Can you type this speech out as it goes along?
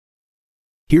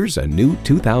Here's a new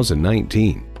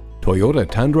 2019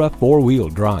 Toyota Tundra 4-wheel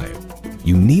drive.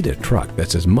 You need a truck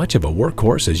that's as much of a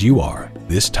workhorse as you are.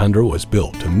 This Tundra was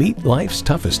built to meet life's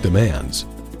toughest demands.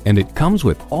 And it comes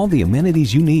with all the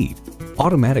amenities you need.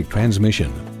 Automatic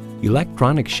transmission,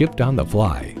 electronic shift on the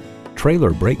fly,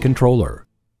 trailer brake controller,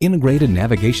 integrated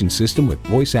navigation system with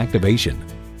voice activation,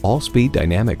 all-speed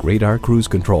dynamic radar cruise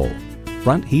control,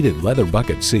 front heated leather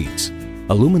bucket seats,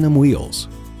 aluminum wheels,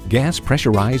 gas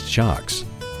pressurized shocks,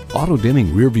 auto-dimming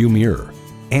rearview mirror,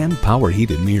 and power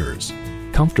heated mirrors.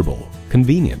 Comfortable,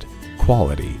 convenient,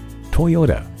 quality.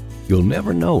 Toyota. You'll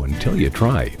never know until you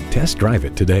try. Test drive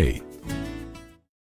it today.